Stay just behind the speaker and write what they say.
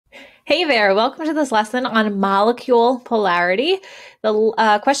Hey there, welcome to this lesson on molecule polarity.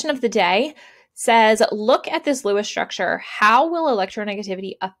 The question of the day says, look at this Lewis structure. How will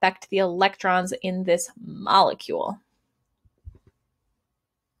electronegativity affect the electrons in this molecule?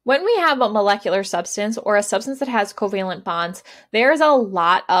 When we have a molecular substance or a substance that has covalent bonds, there's a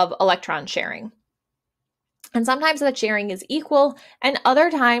lot of electron sharing. And sometimes that sharing is equal, and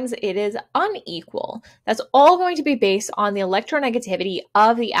other times it is unequal. That's all going to be based on the electronegativity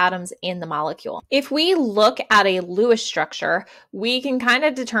of the atoms in the molecule. If we look at a Lewis structure, we can kind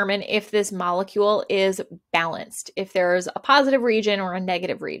of determine if this molecule is balanced, if there's a positive region or a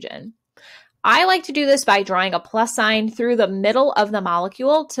negative region. I like to do this by drawing a plus sign through the middle of the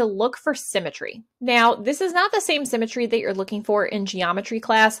molecule to look for symmetry. Now, this is not the same symmetry that you're looking for in geometry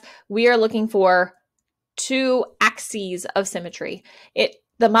class. We are looking for two axes of symmetry.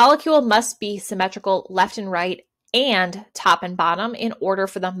 The molecule must be symmetrical left and right and top and bottom in order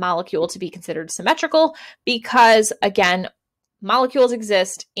for the molecule to be considered symmetrical because, again, molecules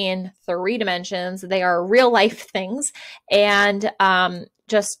exist in 3 dimensions. They are real life things, and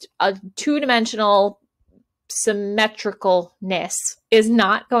just a 2-dimensional symmetricalness is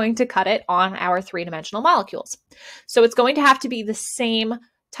not going to cut it on our 3-dimensional molecules. So it's going to have to be the same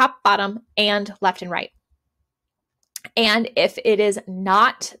top, bottom, and left and right. And if it is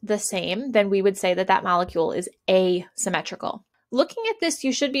not the same, then we would say that that molecule is asymmetrical. Looking at this,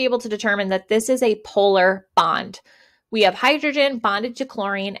 you should be able to determine that this is a polar bond. We have hydrogen bonded to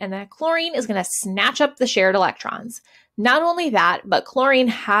chlorine, and that chlorine is going to snatch up the shared electrons. Not only that, but chlorine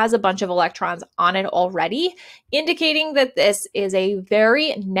has a bunch of electrons on it already, indicating that this is a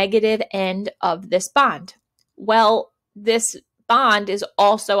very negative end of this bond. Well, this bond is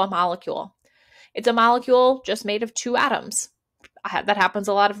also a molecule. It's a molecule just made of 2 atoms. That happens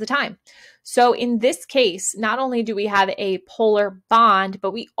a lot of the time. So in this case, not only do we have a polar bond,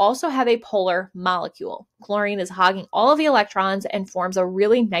 but we also have a polar molecule. Chlorine is hogging all of the electrons and forms a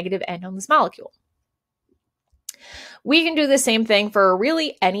really negative end on this molecule. We can do the same thing for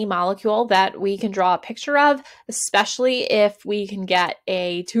really any molecule that we can draw a picture of, especially if we can get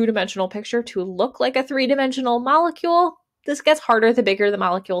a 2-dimensional picture to look like a 3-dimensional molecule. This gets harder the bigger the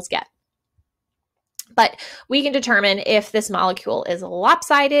molecules get. But we can determine if this molecule is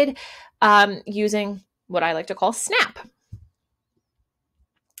lopsided using what I like to call SNAP.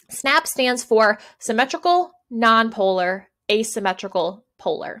 SNAP stands for symmetrical, nonpolar, asymmetrical,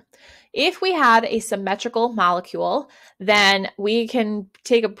 polar. If we have a symmetrical molecule, then we can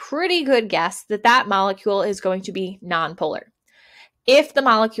take a pretty good guess that that molecule is going to be nonpolar. If the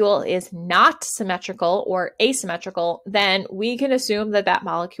molecule is not symmetrical or asymmetrical, then we can assume that that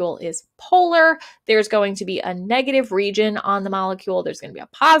molecule is polar. There's going to be a negative region on the molecule. There's going to be a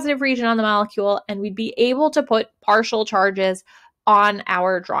positive region on the molecule, and we'd be able to put partial charges on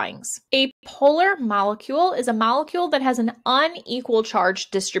our drawings. A polar molecule is a molecule that has an unequal charge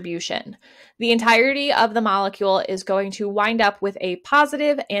distribution. The entirety of the molecule is going to wind up with a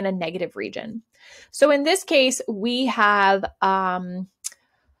positive and a negative region. So in this case, we have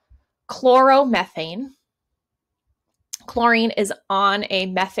chloromethane. Chlorine is on a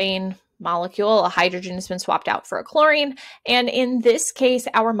methane molecule. A hydrogen has been swapped out for a chlorine. And in this case,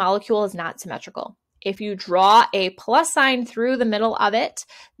 our molecule is not symmetrical. If you draw a plus sign through the middle of it,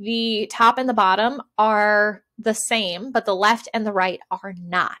 the top and the bottom are the same, but the left and the right are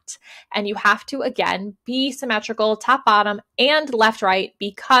not. And you have to, again, be symmetrical, top, bottom, and left, right,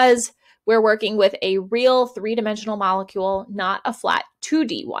 because we're working with a real 3-dimensional molecule, not a flat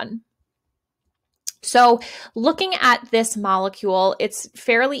 2D one. So looking at this molecule, it's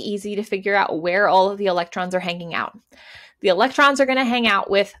fairly easy to figure out where all of the electrons are hanging out. The electrons are going to hang out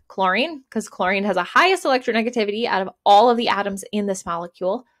with chlorine because chlorine has the highest electronegativity out of all of the atoms in this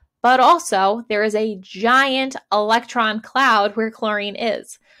molecule, but also there is a giant electron cloud where chlorine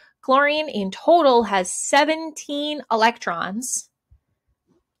is. Chlorine in total has 17 electrons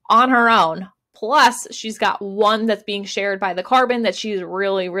on her own, plus she's got 1 that's being shared by the carbon that she's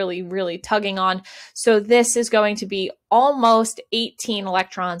really tugging on. So this is going to be almost 18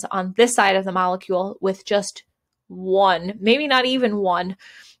 electrons on this side of the molecule with just 1, maybe not even 1,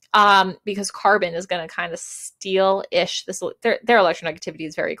 because carbon is going to kind of steal-ish. Their electronegativity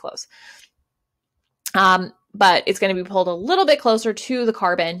is very close. But it's going to be pulled a little bit closer to the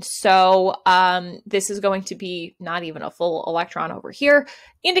carbon. So this is going to be not even a full electron over here,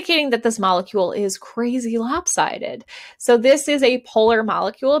 indicating that this molecule is crazy lopsided. So this is a polar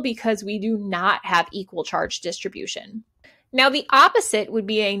molecule because we do not have equal charge distribution. Now, the opposite would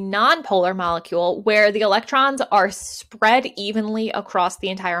be a nonpolar molecule where the electrons are spread evenly across the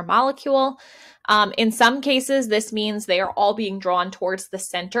entire molecule. In some cases, this means they are all being drawn towards the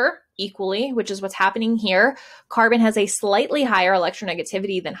center equally, which is what's happening here. Carbon has a slightly higher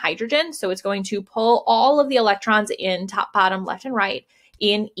electronegativity than hydrogen, so it's going to pull all of the electrons in top, bottom, left, and right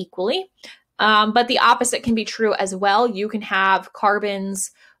in equally. But the opposite can be true as well. You can have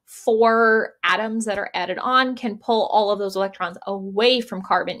carbon's 4 atoms that are added on can pull all of those electrons away from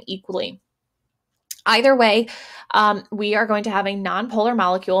carbon equally. Either way, we are going to have a nonpolar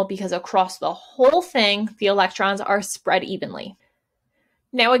molecule because across the whole thing, the electrons are spread evenly.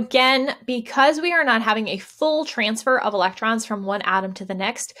 Now again, because we are not having a full transfer of electrons from one atom to the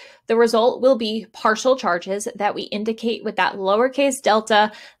next, the result will be partial charges that we indicate with that lowercase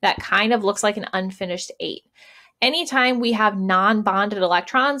delta that kind of looks like an unfinished 8. Anytime we have non-bonded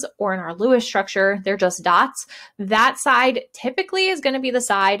electrons, or in our Lewis structure, they're just dots, that side typically is going to be the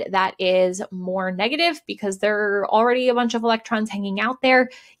side that is more negative because there are already a bunch of electrons hanging out there,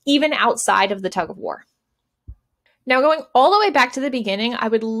 even outside of the tug of war. Now, going all the way back to the beginning, I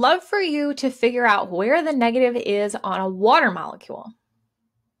would love for you to figure out where the negative is on a water molecule.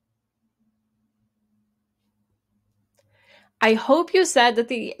 I hope you said that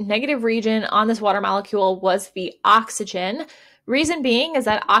the negative region on this water molecule was the oxygen. Reason being is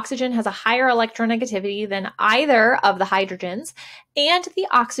that oxygen has a higher electronegativity than either of the hydrogens, and the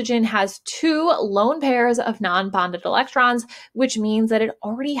oxygen has 2 lone pairs of non-bonded electrons, which means that it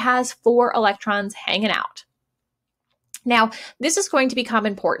already has 4 electrons hanging out. Now, this is going to become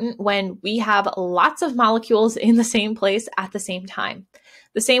important when we have lots of molecules in the same place at the same time.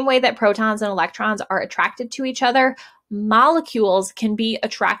 The same way that protons and electrons are attracted to each other, molecules can be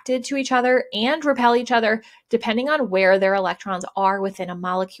attracted to each other and repel each other depending on where their electrons are within a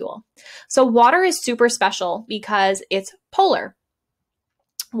molecule. So water is super special because it's polar.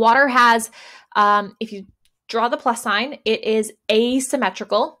 Water has, if you draw the plus sign, it is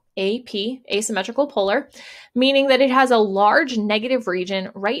asymmetrical. AP, asymmetrical polar, meaning that it has a large negative region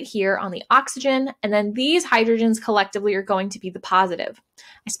right here on the oxygen, and then these hydrogens collectively are going to be the positive.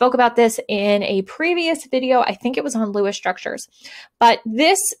 I spoke about this in a previous video. I think it was on Lewis structures, but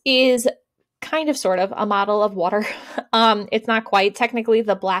this is kind of sort of a model of water. It's not quite. Technically,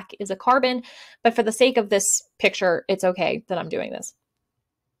 the black is a carbon, but for the sake of this picture, it's okay that I'm doing this.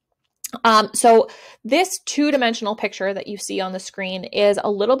 So this 2-dimensional picture that you see on the screen is a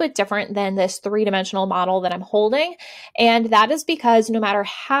little bit different than this 3-dimensional model that I'm holding. And that is because no matter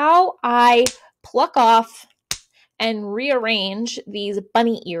how I pluck off and rearrange these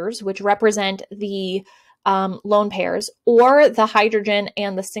bunny ears, which represent the lone pairs, or the hydrogen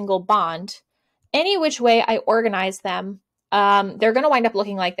and the single bond, any which way I organize them, they're going to wind up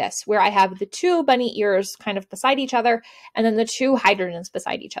looking like this, where I have the 2 bunny ears kind of beside each other, and then the 2 hydrogens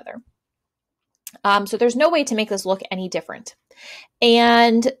beside each other. So there's no way to make this look any different.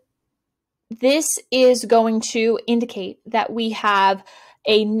 And this is going to indicate that we have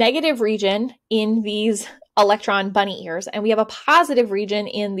a negative region in these electron bunny ears, and we have a positive region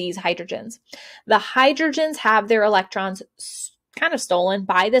in these hydrogens. The hydrogens have their electrons kind of stolen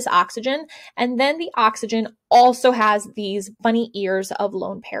by this oxygen, and then the oxygen also has these bunny ears of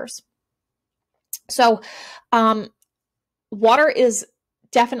lone pairs. So water is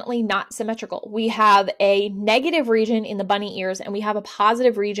definitely not symmetrical. We have a negative region in the bunny ears and we have a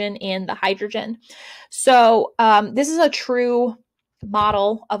positive region in the hydrogen. So this is a true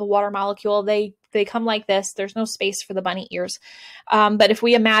model of a water molecule. They come like this. There's no space for the bunny ears. But if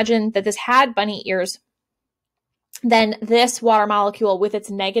we imagine that this had bunny ears, then this water molecule with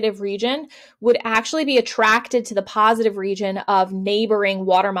its negative region would actually be attracted to the positive region of neighboring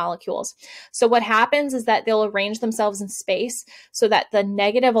water molecules. So what happens is that they'll arrange themselves in space so that the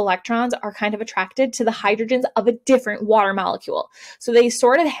negative electrons are kind of attracted to the hydrogens of a different water molecule. So they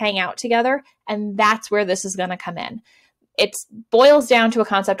sort of hang out together, and that's where this is going to come in. It boils down to a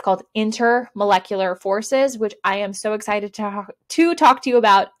concept called intermolecular forces, which I am so excited to talk to you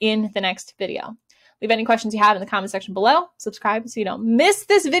about in the next video. Leave any questions you have in the comment section below. Subscribe so you don't miss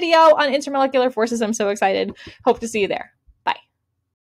this video on intermolecular forces. I'm so excited. Hope to see you there.